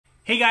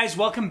Hey guys,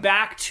 welcome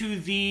back to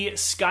the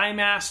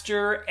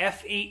Skymaster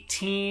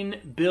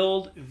F-18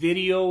 build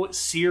video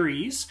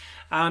series.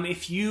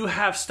 If you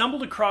have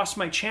stumbled across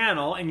my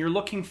channel and you're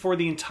looking for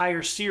the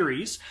entire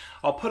series,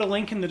 I'll put a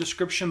link in the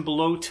description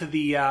below to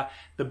the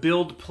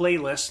build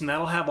playlist, and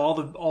that'll have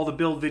all the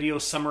build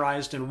videos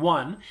summarized in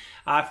one.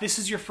 If this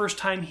is your first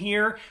time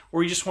here,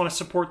 or you just want to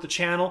support the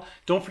channel,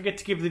 don't forget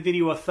to give the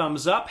video a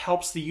thumbs up.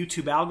 Helps the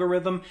YouTube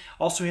algorithm.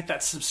 Also hit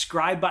that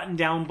subscribe button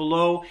down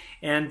below,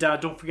 and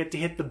don't forget to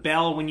hit the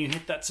bell when you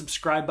hit that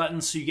subscribe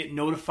button so you get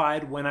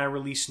notified when I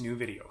release new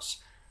videos.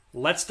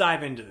 Let's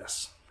dive into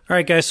this. All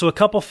right, guys, so a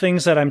couple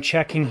things that I'm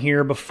checking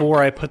here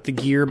before I put the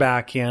gear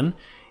back in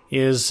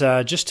is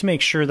just to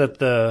make sure that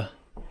the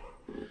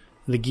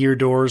gear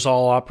doors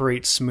all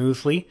operate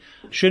smoothly.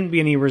 Shouldn't be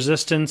any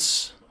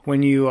resistance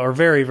when you are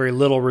very, very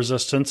little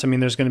resistance. I mean,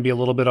 there's going to be a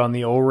little bit on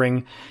the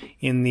O-ring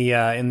in the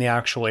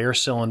actual air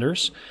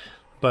cylinders,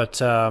 but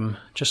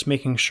just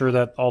making sure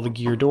that all the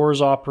gear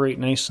doors operate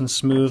nice and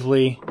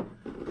smoothly,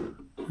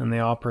 and they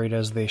operate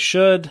as they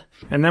should.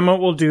 And then what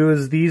we'll do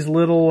is these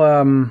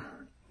little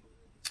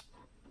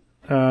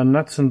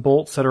nuts and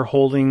bolts that are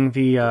holding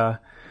the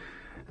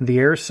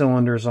air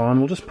cylinders on,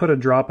 we'll just put a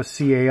drop of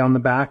CA on the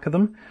back of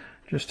them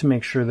just to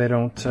make sure they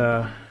don't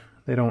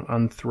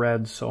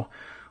unthread. So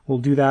we'll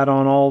do that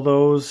on all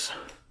those,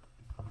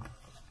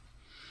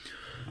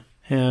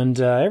 and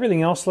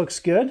everything else looks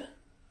good.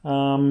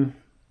 The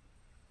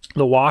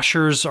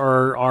washers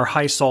are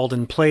high soled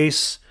in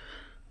place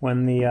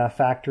when the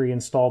factory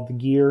installed the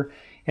gear.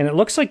 And it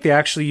looks like they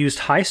actually used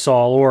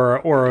High-Sol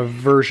or a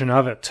version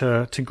of it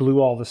to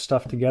glue all this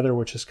stuff together,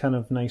 which is kind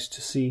of nice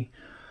to see.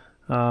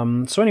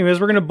 So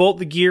anyways, we're going to bolt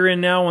the gear in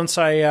now once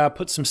I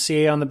put some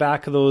CA on the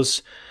back of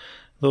those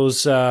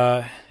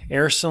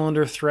air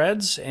cylinder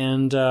threads,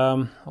 and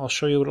I'll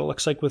show you what it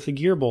looks like with the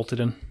gear bolted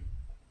in.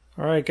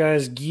 All right,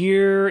 guys,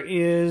 gear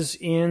is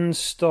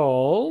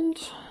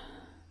installed.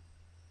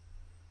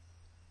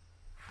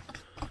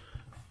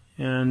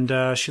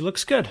 And she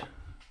looks good.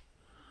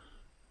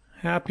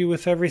 Happy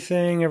with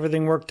everything.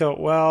 Everything worked out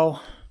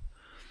well.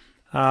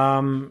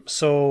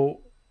 So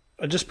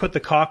I just put the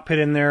cockpit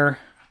in there,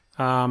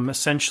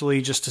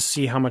 essentially just to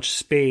see how much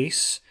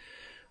space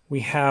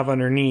we have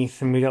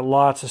underneath, and we got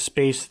lots of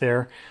space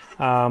there.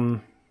 You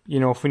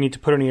know, if we need to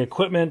put any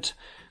equipment,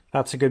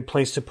 that's a good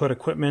place to put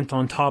equipment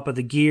on top of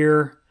the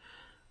gear.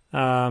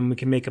 We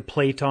can make a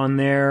plate on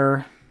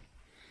there.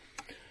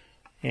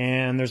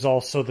 And there's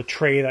also the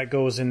tray that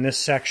goes in this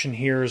section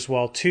here as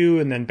well too,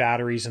 and then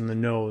batteries in the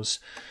nose.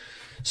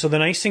 So the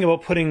nice thing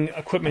about putting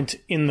equipment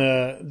in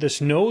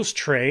this nose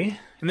tray,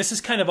 and this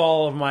is kind of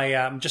all of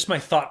my just my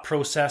thought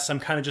process. I'm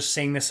kind of just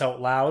saying this out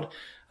loud.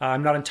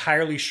 I'm not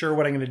entirely sure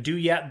what I'm going to do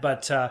yet,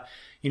 but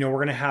you know, we're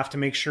going to have to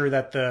make sure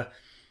that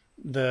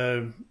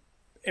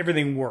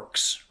everything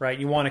works, right?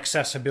 You want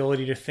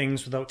accessibility to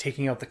things without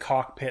taking out the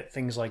cockpit,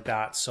 things like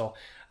that. So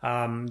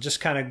just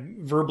kind of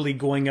verbally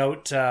going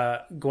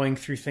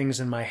through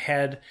things in my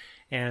head,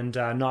 and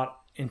not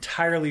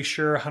entirely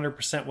sure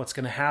 100% what's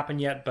going to happen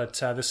yet, but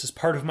this is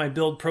part of my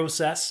build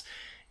process,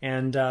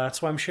 and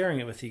that's why I'm sharing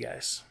it with you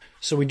guys.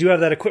 So we do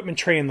have that equipment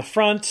tray in the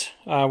front,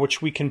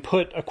 which we can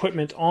put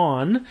equipment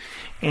on,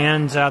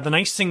 and the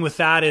nice thing with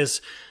that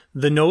is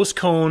the nose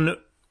cone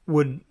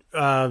would,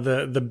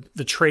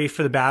 the tray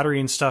for the battery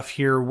and stuff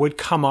here would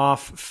come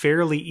off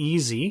fairly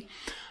easy,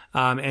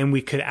 and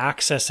we could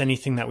access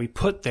anything that we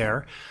put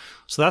there.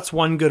 So that's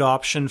one good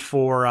option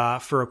for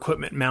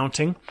equipment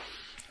mounting.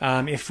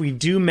 If we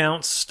do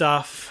mount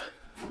stuff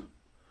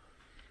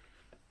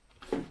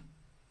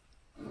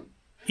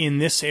in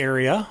this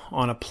area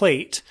on a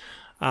plate,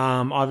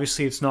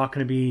 obviously it's not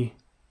going to be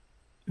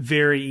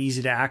very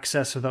easy to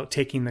access without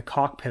taking the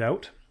cockpit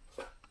out.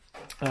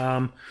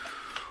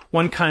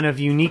 One kind of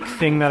unique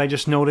thing that I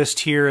just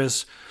noticed here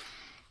is,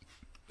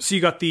 so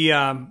you got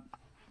the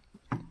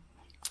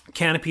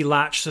canopy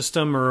latch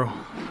system, or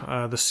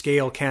the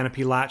scale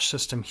canopy latch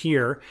system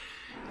here,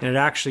 and it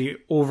actually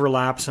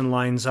overlaps and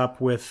lines up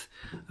with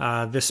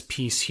this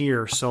piece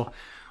here. So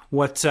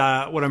what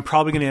I'm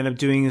probably going to end up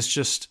doing is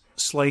just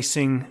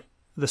slicing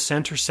the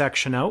center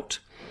section out,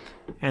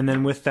 and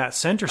then with that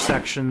center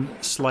section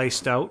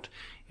sliced out,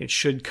 it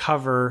should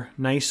cover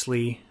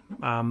nicely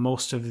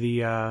most of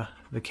the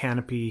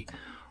canopy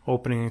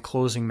opening and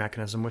closing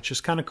mechanism, which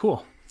is kind of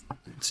cool.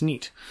 It's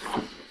neat.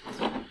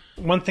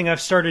 One thing I've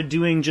started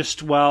doing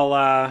just while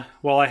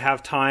I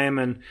have time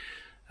and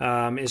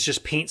is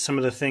just paint some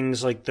of the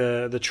things like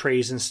the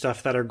trays and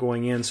stuff that are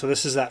going in. So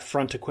this is that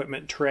front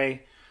equipment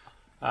tray.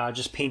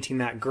 Just painting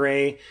that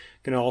gray.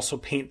 Going to also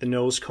paint the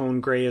nose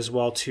cone gray as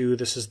well too.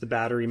 This is the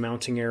battery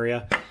mounting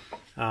area.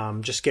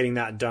 Just getting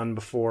that done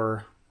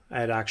before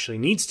it actually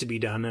needs to be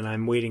done, and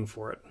I'm waiting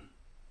for it.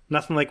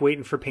 Nothing like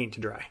waiting for paint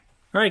to dry.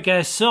 Alright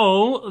guys,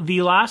 so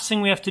the last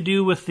thing we have to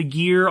do with the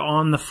gear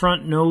on the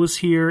front nose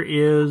here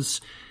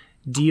is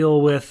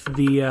deal with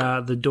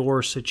the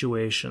door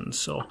situation.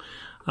 So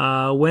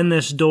when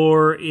this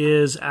door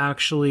is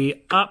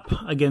actually up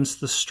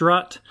against the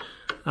strut,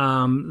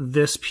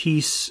 this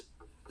piece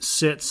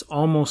sits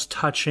almost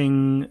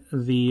touching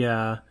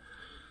the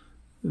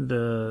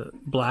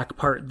black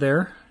part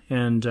there,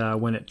 and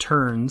when it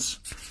turns,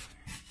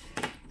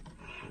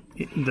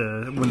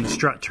 when the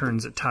strut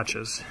turns, it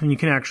touches, and you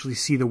can actually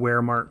see the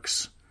wear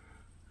marks.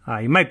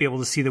 You might be able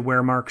to see the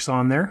wear marks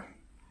on there.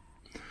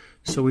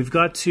 So we've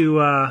got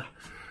to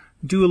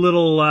do a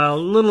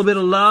little bit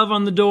of love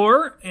on the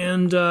door,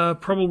 and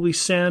probably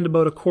sand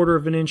about 1/4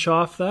 of an inch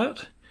off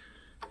that.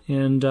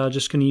 And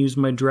just going to use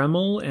my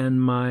Dremel and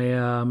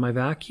my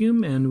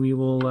vacuum, and we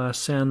will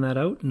sand that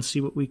out and see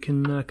what we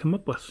can come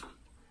up with.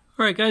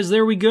 All right, guys,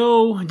 there we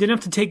go. Didn't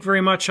have to take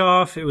very much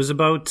off. It was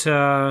about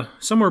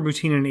somewhere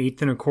between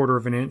 1/8 and 1/4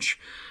 of an inch.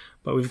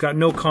 But we've got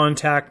no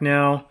contact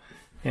now,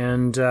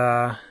 and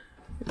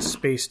it's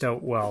spaced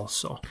out well.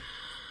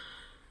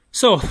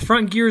 So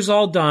front gear's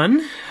all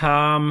done.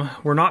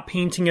 We're not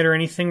painting it or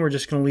anything. We're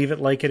just going to leave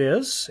it like it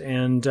is.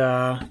 And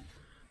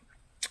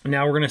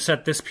now we're going to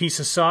set this piece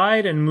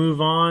aside and move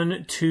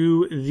on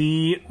to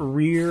the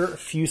rear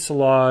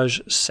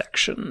fuselage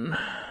section.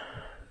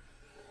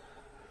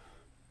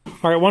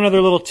 All right, one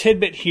other little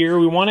tidbit here.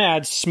 We want to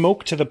add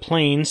smoke to the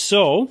plane.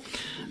 So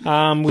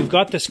we've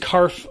got this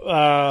Carf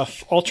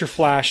Ultra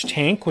Flash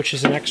tank, which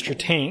is an extra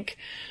tank.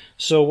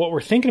 So what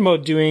we're thinking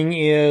about doing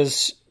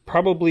is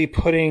probably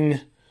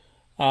putting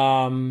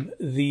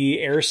the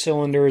air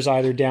cylinders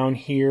either down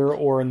here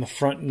or in the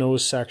front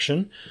nose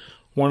section,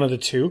 one of the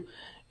two.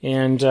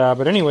 And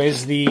but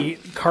anyways, the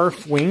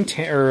Carf wing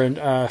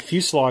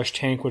fuselage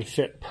tank would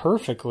fit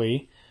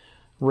perfectly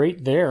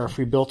right there if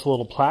we built a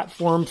little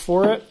platform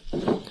for it.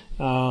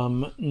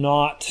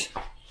 Not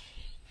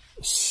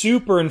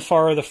super and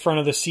far at the front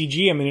of the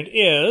CG. I mean, it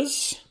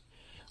is.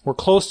 We're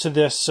close to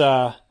this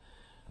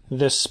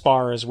this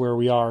spar is where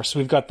we are. So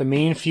we've got the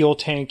main fuel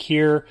tank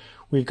here.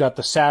 We've got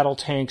the saddle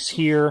tanks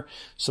here.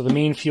 So the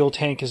main fuel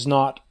tank is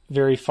not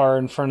very far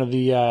in front of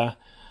the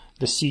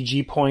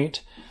CG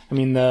point. I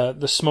mean,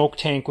 the smoke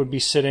tank would be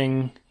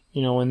sitting,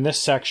 you know, in this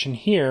section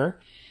here,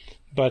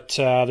 but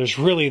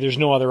there's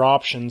no other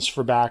options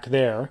for back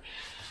there.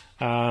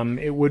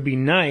 It would be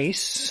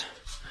nice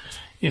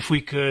if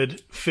we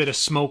could fit a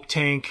smoke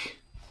tank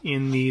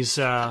in these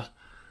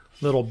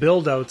little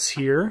build-outs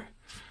here,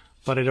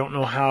 but I don't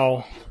know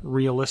how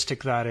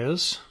realistic that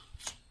is.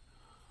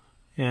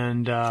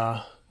 And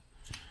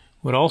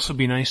would also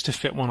be nice to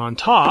fit one on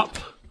top,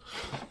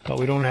 but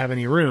we don't have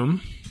any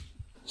room.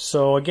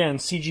 So again,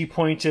 CG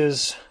point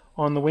is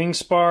on the wing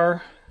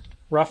spar,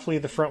 roughly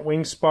the front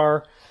wing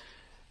spar,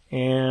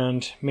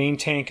 and main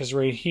tank is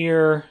right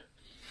here,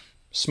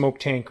 smoke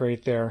tank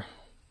right there.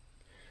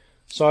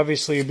 So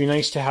obviously it'd be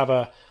nice to have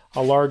a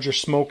larger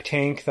smoke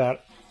tank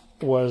that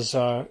was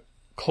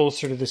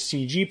closer to the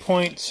CG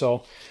point.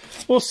 So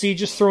we'll see,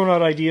 just throwing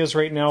out ideas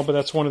right now, but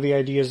that's one of the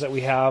ideas that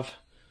we have.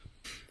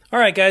 All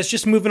right, guys,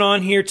 just moving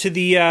on here to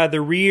the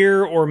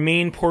rear or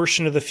main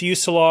portion of the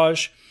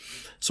fuselage.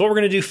 So what we're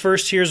going to do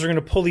first here is we're going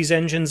to pull these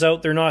engines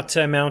out. They're not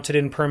mounted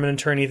in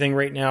permanent or anything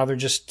right now. They're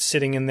just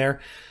sitting in there.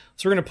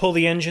 So we're going to pull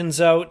the engines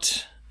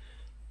out,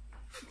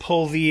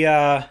 pull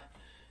the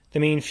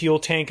main fuel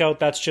tank out.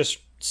 That's just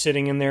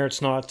sitting in there.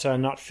 It's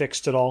not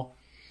fixed at all.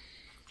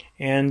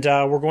 And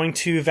we're going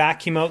to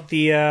vacuum out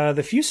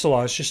the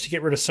fuselage just to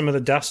get rid of some of the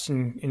dust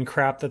and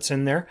crap that's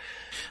in there.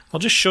 I'll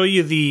just show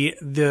you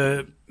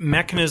the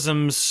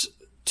mechanisms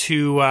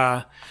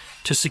to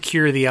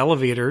secure the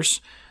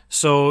elevators.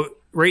 So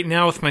right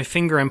now with my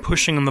finger I'm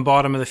pushing on the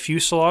bottom of the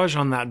fuselage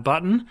on that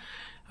button,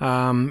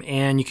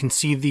 and you can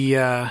see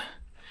the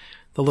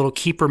little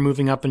keeper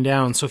moving up and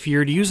down. So if you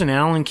were to use an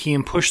Allen key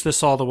and push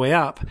this all the way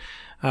up,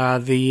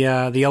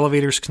 the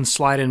elevators can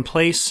slide in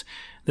place.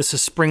 This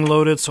is spring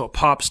loaded, so it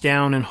pops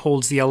down and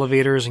holds the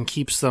elevators and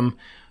keeps them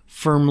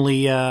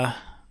firmly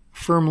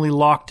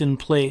locked in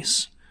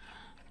place.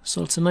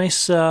 So it's a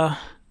nice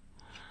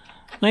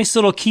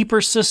little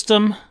keeper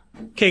system.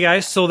 Okay,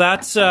 guys, so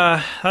that's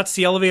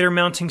the elevator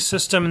mounting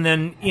system, and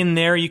then in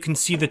there you can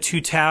see the two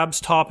tabs,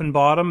 top and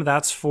bottom.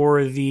 That's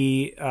for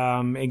the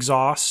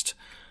exhaust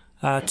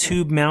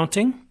tube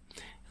mounting,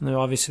 and then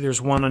obviously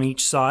there's one on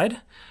each side.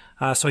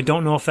 So I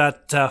don't know if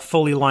that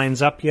fully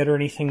lines up yet or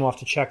anything. We'll have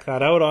to check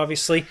that out,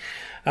 obviously.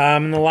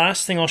 And the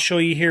last thing I'll show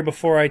you here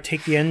before I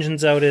take the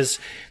engines out is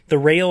the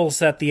rails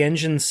that the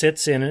engine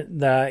sits in.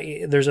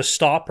 There's a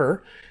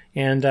stopper,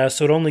 and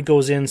so it only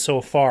goes in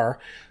so far.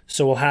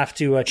 So we'll have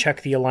to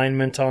check the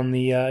alignment on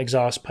the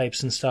exhaust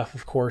pipes and stuff,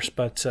 of course.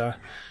 But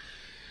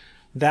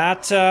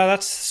that's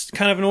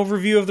kind of an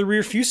overview of the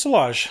rear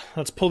fuselage.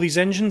 Let's pull these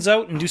engines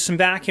out and do some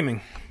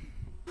vacuuming.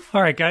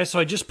 All right, guys, so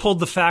I just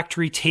pulled the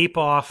factory tape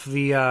off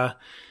the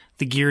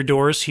gear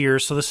doors here.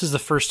 So this is the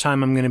first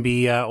time I'm going to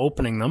be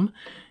opening them.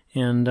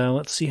 And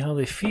let's see how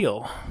they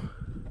feel.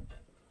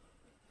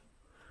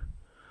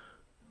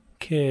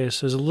 Okay,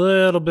 so there's a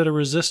little bit of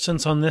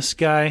resistance on this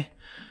guy.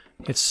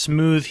 It's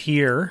smooth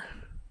here.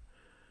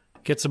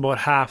 Gets about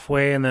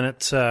halfway, and then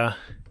it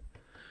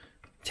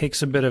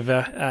takes a bit of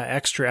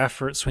extra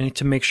effort. So we need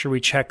to make sure we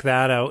check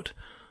that out.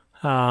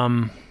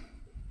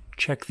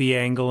 Check the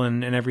angle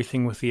and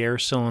everything with the air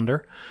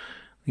cylinder.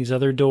 These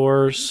other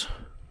doors,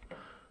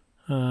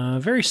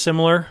 Very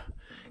similar.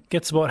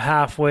 Gets about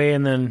halfway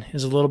and then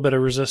is a little bit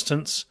of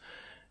resistance.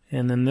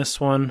 And then this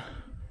one,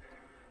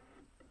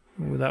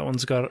 ooh, that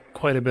one's got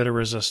quite a bit of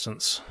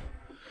resistance.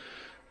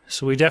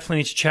 So we definitely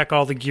need to check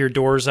all the gear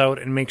doors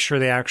out and make sure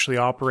they actually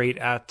operate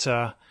at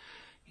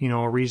you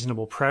know, a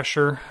reasonable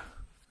pressure.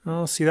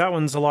 Well, see, that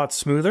one's a lot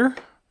smoother.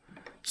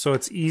 So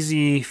it's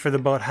easy for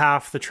about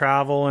half the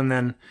travel, and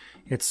then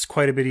it's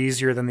quite a bit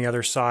easier than the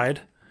other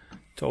side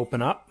to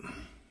open up.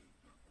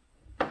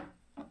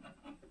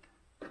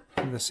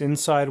 This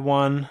inside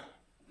one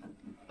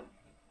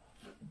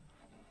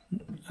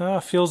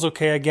feels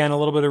okay. Again, a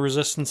little bit of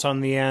resistance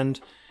on the end.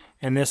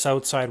 And this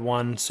outside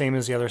one, same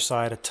as the other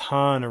side, a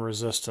ton of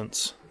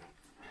resistance.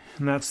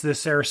 And that's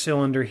this air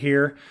cylinder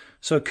here.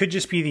 So it could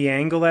just be the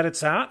angle that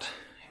it's at.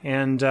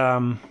 And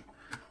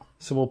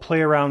so we'll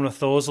play around with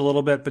those a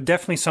little bit, but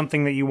definitely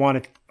something that you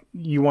want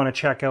to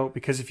check out,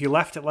 because if you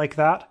left it like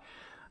that,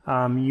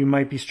 you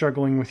might be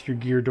struggling with your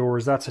gear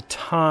doors. That's a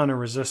ton of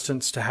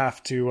resistance to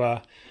have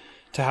to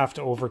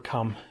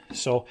overcome.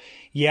 So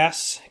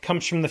yes, it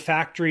comes from the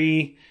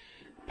factory,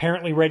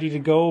 apparently ready to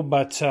go,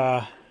 but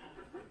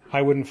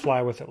I wouldn't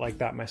fly with it like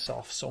that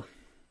myself. So,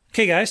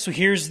 okay guys, so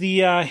here's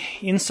the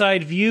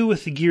inside view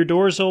with the gear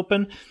doors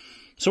open.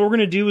 So what we're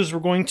going to do is we're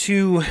going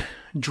to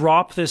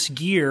drop this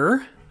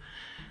gear,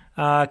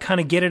 kind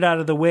of get it out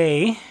of the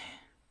way,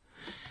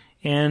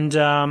 and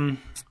then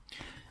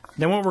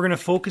what we're going to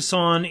focus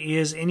on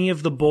is any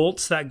of the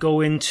bolts that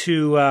go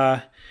into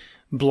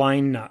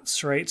blind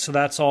nuts, right? So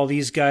that's all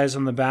these guys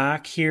on the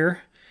back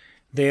here.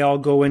 They all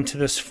go into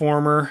this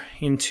former,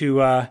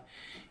 into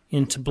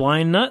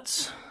blind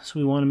nuts. So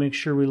we want to make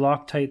sure we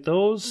Loctite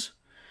those.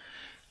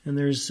 And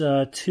there's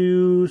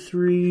 2,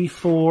 3,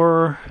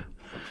 4,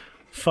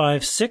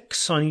 5,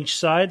 6 on each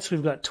side. So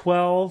we've got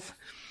 12.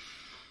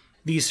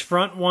 These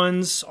front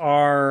ones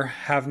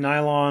have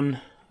nylon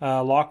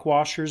lock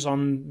washers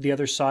on the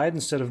other side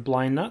instead of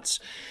blind nuts.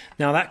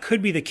 Now that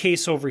could be the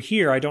case over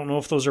here. I don't know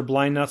if those are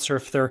blind nuts or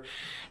if they're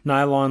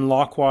nylon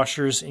lock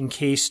washers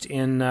encased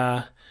in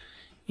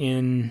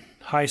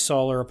high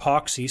sol or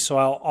epoxy. So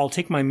I'll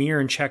take my mirror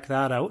and check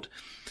that out.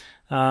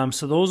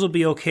 So those will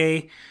be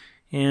okay,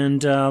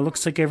 and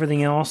looks like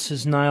everything else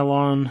is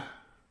nylon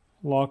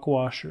lock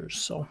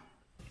washers. So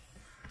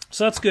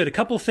that's good. A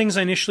couple of things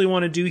I initially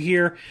want to do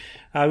here.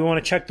 We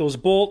want to check those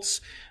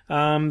bolts.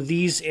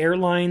 These air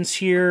lines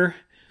here,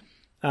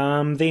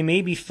 they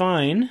may be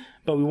fine,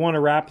 but we want to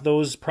wrap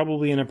those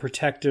probably in a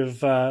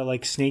protective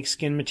like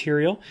snakeskin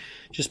material,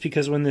 just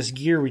because when this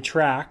gear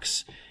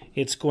retracts,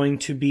 it's going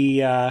to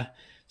be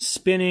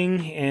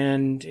spinning,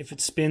 and if it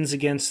spins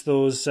against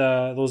those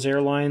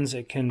airlines,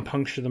 it can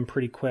puncture them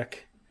pretty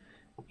quick.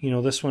 You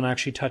know, this one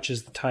actually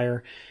touches the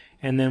tire,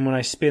 and then when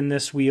I spin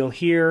this wheel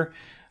here,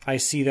 I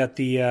see that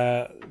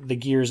the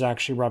gear is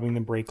actually rubbing the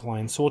brake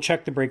lines. So we'll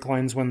check the brake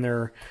lines when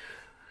the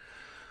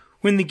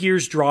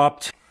gear's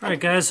dropped. All right,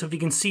 guys. So if you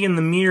can see in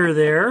the mirror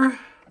there,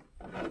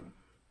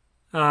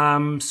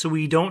 so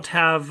we don't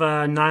have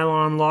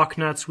nylon lock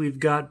nuts. We've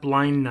got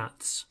blind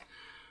nuts.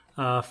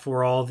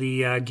 For all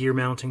the gear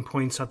mounting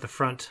points at the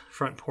front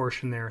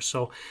portion there.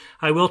 So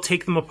I will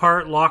take them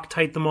apart,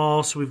 Loctite them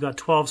all, so we've got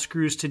 12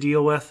 screws to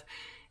deal with,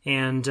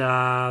 and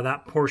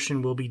that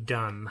portion will be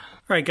done.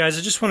 All right, guys,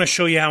 I just want to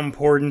show you how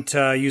important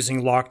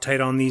using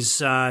Loctite on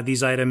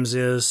these items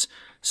is.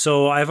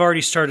 So I've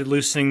already started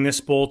loosening this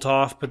bolt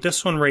off, but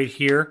this one right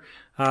here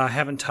I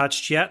haven't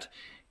touched yet,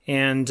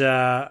 and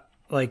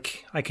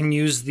like I can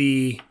use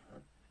this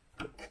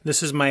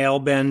is my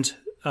L-bend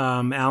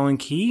Allen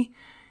key.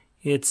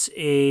 It's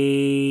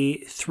a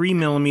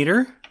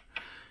 3mm,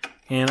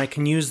 and I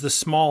can use the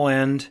small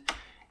end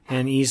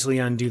and easily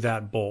undo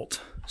that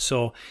bolt.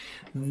 So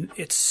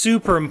it's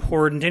super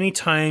important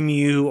anytime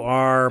you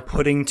are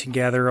putting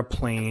together a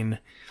plane.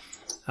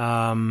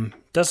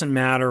 Doesn't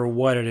matter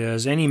what it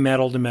is, any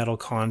metal-to-metal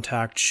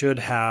contact should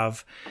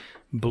have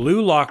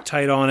blue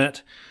Loctite on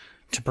it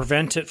to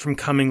prevent it from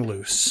coming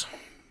loose.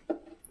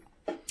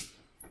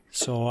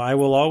 So I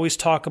will always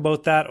talk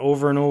about that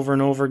over and over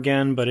and over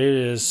again, but it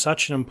is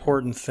such an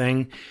important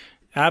thing.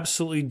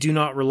 Absolutely do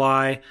not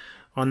rely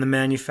on the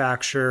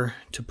manufacturer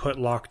to put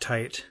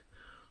Loctite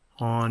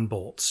on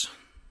bolts.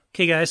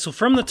 Okay guys, so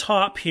from the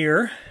top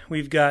here,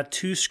 we've got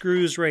 2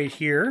 screws right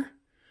here.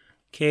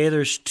 Okay,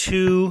 there's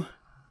 2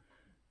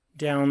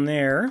 down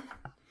there.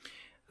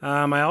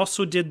 I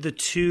also did the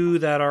 2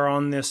 that are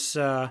on this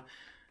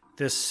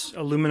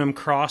aluminum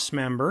cross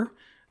member.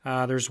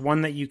 There's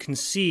one that you can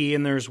see,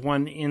 and there's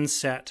one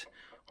inset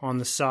on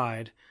the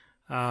side.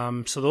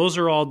 So those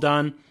are all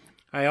done.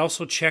 I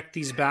also checked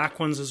these back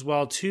ones as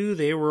well too.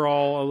 They were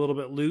all a little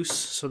bit loose,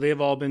 so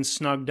they've all been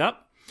snugged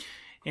up.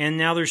 And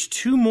now there's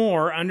 2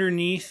 more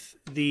underneath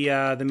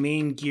the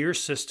main gear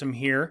system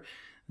here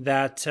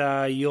that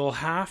you'll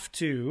have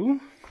to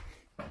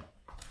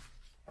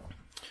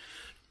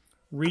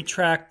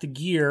retract the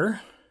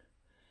gear,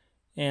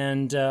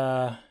 and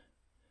then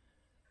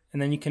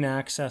you can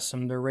access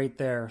them. They're right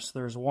there. So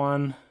there's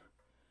 1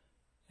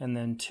 and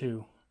then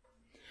 2.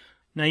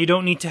 Now you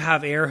don't need to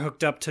have air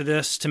hooked up to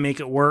this to make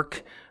it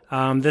work.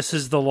 This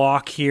is the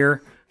lock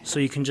here, so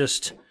you can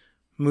just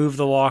move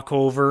the lock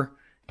over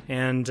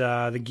and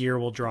the gear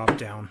will drop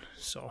down.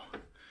 So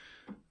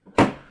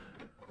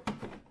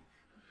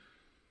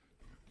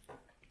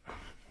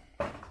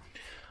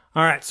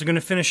all right, so going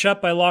to finish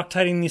up by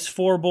Loctiting these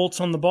 4 bolts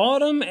on the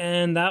bottom,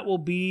 and that will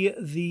be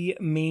the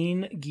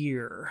main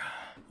gear.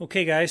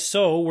 Okay guys,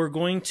 so we're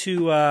going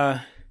to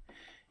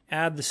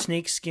add the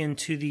snakeskin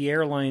to the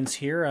airlines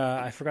here.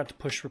 I forgot to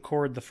push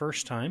record the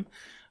first time.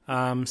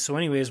 So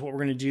anyways, what we're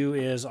going to do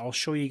is I'll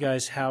show you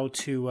guys how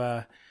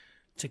to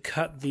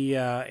cut the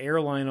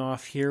airline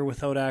off here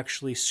without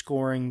actually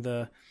scoring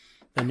the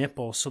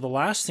nipple. So the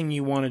last thing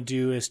you want to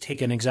do is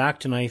take an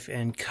X-Acto knife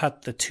and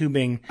cut the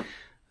tubing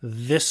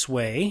this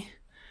way,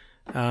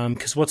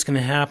 because what's going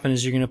to happen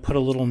is you're going to put a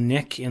little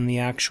nick in the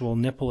actual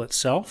nipple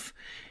itself,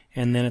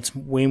 and then it's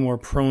way more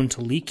prone to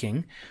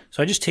leaking.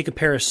 So I just take a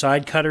pair of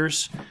side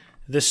cutters.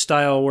 This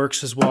style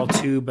works as well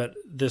too, but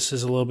this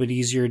is a little bit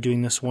easier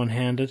doing this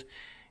one-handed.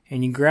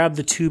 And you grab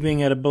the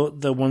tubing at about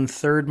the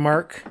 1/3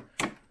 mark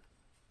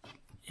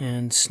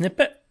and snip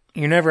it.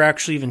 You're never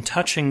actually even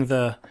touching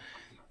the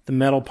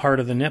metal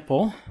part of the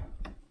nipple.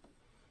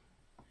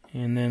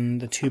 And then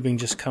the tubing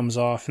just comes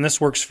off. And this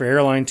works for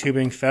airline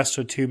tubing,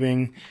 Festo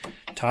tubing,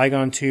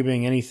 Tygon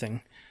tubing, anything.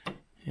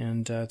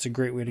 And it's a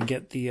great way to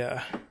get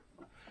the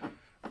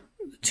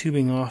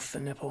tubing off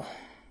the nipple.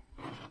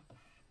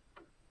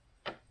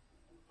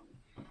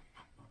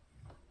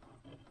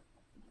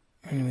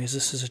 Anyways,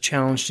 this is a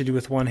challenge to do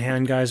with one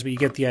hand, guys, but you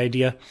get the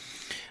idea.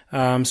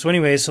 So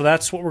anyways, so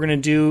that's what we're going to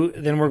do.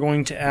 Then we're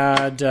going to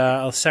add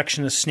a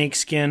section of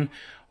snakeskin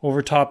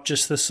over top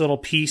just this little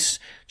piece,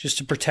 just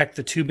to protect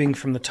the tubing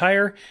from the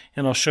tire,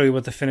 and I'll show you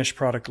what the finished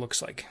product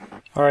looks like.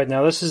 All right,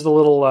 now this is the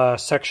little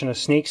section of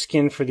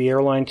snakeskin for the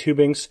airline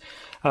tubings.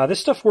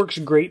 This stuff works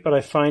great, but I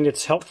find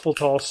it's helpful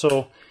to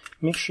also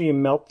make sure you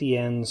melt the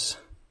ends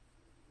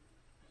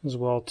as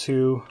well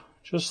too,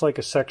 just like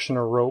a section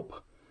of rope.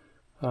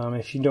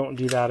 If you don't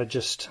do that, it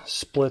just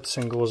splits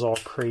and goes all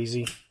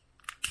crazy.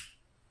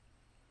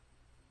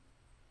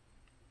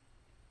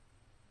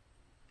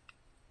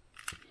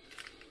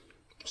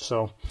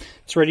 So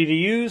it's ready to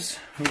use.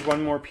 Need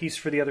one more piece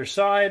for the other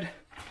side.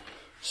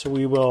 So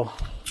we will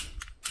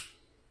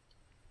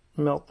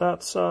melt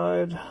that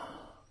side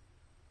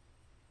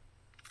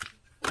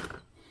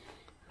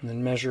and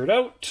then measure it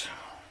out.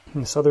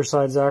 And this other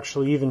side's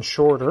actually even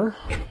shorter.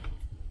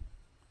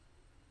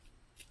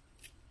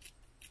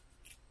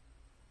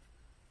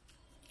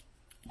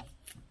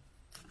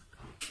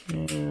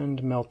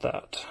 And melt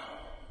that.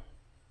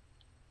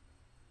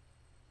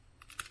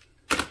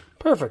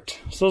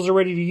 Perfect. So those are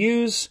ready to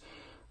use.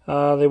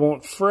 They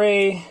won't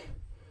fray,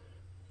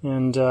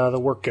 and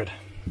they'll work good.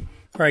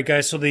 Alright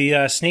guys, so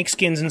the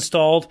snakeskin's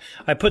installed.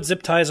 I put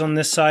zip ties on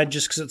this side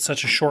just because it's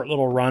such a short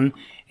little run,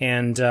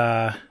 and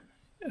it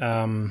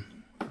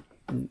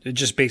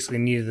just basically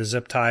needed the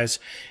zip ties.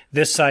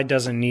 This side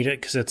doesn't need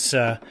it because it's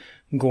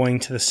going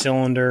to the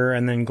cylinder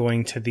and then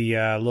going to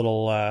the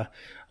little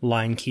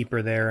line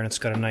keeper there, and it's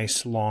got a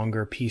nice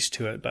longer piece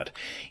to it. But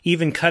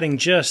even cutting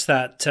just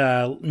that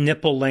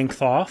nipple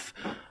length off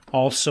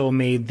also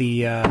made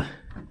the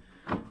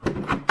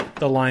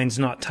lines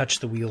not touch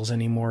the wheels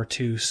anymore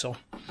too. So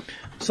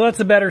that's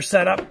a better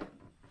setup.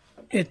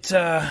 It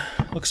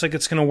looks like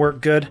it's going to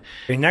work good.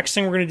 Okay, next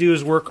thing we're going to do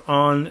is work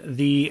on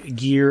the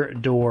gear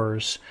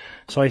doors.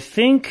 So I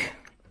think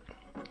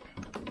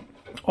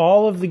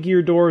all of the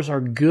gear doors are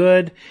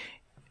good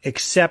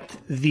except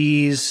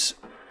these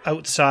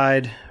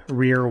outside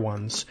rear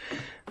ones.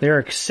 They're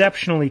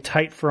exceptionally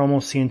tight for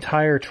almost the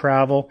entire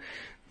travel.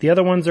 The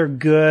other ones are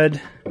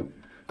good.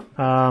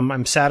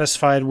 I'm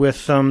satisfied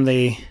with them.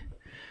 They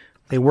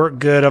work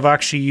good. I've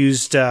actually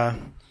used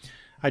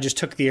I just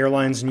took the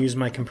airlines and used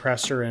my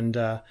compressor and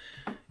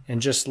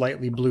just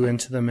lightly blew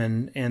into them,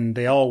 and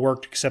they all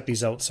worked except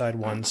these outside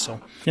ones.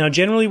 So now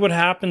generally what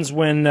happens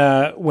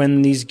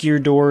when these gear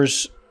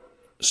doors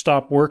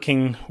stop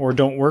working or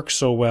don't work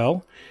so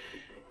well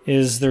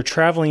is they're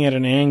traveling at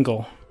an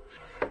angle.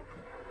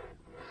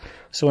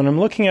 So when I'm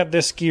looking at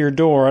this gear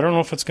door, I don't know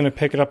if it's going to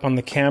pick it up on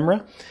the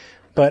camera,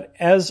 but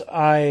as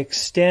I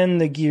extend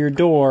the gear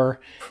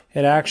door,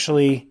 it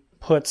actually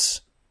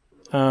puts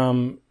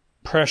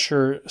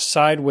pressure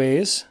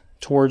sideways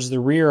towards the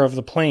rear of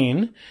the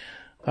plane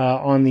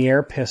on the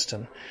air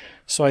piston.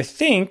 So I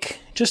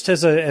think, just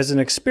as an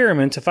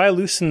experiment, if I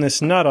loosen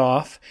this nut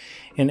off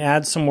and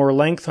add some more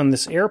length on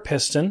this air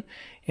piston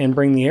and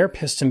bring the air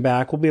piston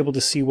back, we'll be able to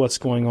see what's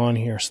going on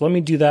here. So let me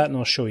do that and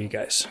I'll show you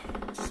guys.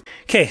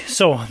 Okay,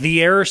 so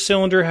the air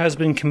cylinder has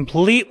been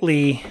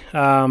completely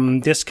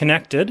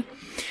disconnected.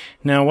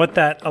 Now what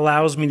that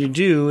allows me to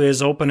do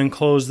is open and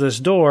close this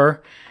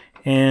door,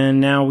 and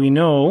now we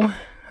know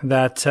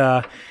that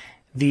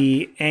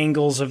the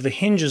angles of the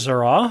hinges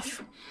are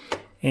off,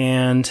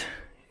 and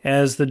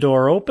as the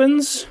door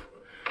opens,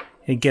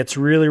 it gets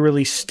really,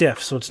 really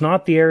stiff. So it's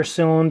not the air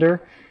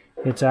cylinder,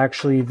 it's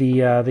actually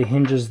the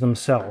hinges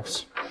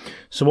themselves.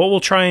 So what we'll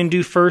try and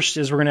do first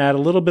is we're going to add a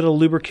little bit of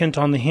lubricant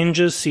on the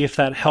hinges, see if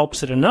that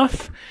helps it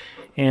enough,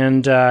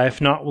 and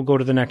if not, we'll go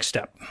to the next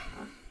step.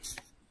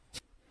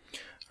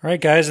 All right,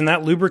 guys, and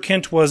that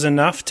lubricant was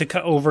enough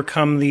to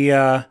overcome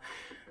the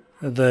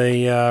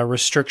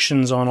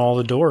restrictions on all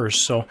the doors.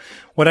 So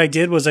what I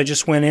did was I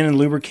just went in and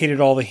lubricated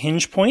all the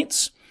hinge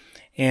points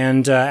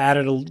and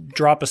added a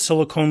drop of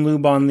silicone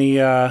lube on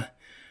the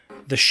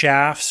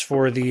shafts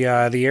for the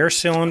air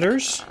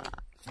cylinders,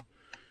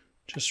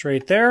 just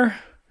right there,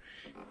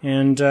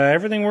 and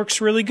everything works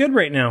really good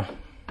right now.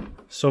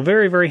 So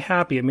very, very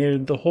happy. It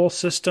made the whole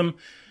system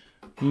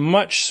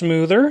much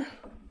smoother,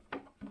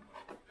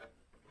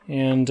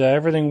 and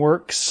everything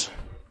works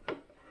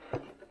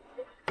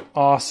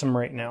awesome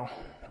right now.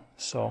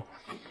 So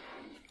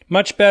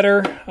much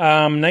better.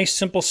 Nice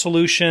simple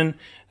solution.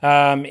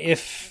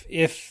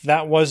 If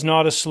that was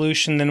not a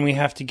solution, then we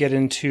have to get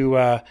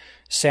into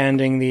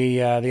sanding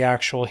the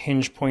actual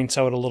hinge points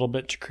out a little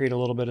bit to create a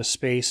little bit of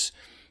space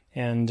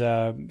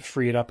and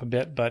free it up a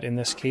bit. But in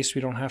this case,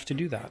 we don't have to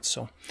do that.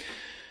 So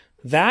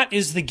that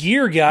is the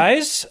gear,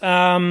 guys.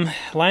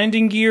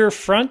 Landing gear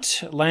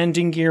front,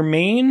 landing gear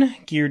main,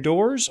 gear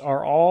doors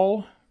are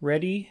all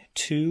ready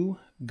to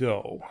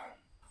go.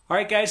 All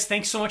right, guys,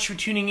 thanks so much for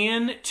tuning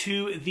in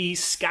to the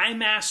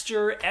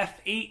Skymaster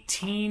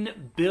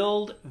F-18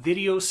 build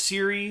video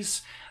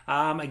series.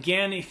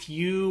 Again, if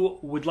you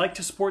would like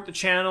to support the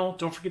channel,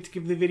 don't forget to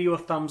give the video a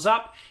thumbs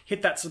up.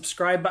 Hit that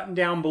subscribe button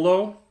down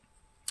below.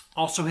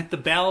 Also hit the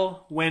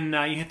bell when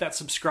you hit that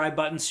subscribe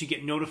button so you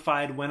get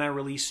notified when I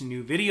release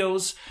new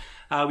videos.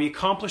 We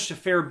accomplished a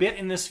fair bit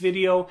in this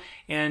video,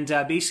 and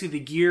basically the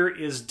gear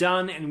is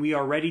done and we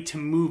are ready to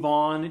move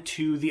on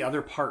to the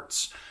other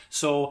parts.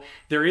 So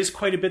there is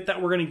quite a bit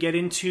that we're going to get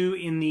into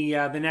in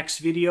the next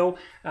video.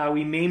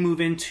 We may move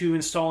into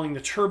installing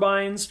the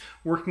turbines,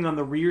 working on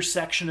the rear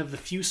section of the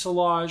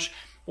fuselage,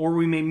 or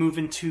we may move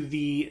into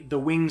the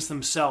wings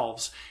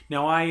themselves.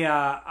 Now,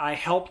 I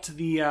helped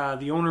the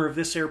owner of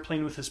this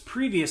airplane with his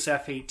previous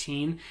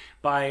F-18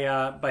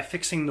 by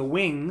fixing the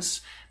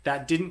wings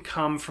that didn't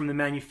come from the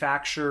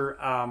manufacturer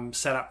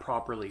set up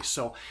properly.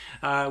 So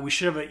we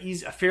should have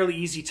a fairly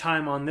easy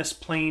time on this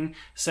plane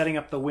setting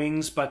up the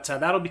wings, but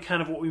that'll be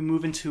kind of what we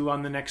move into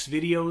on the next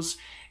videos.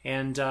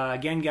 And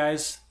again,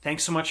 guys,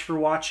 thanks so much for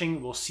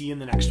watching. We'll see you in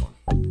the next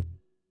one.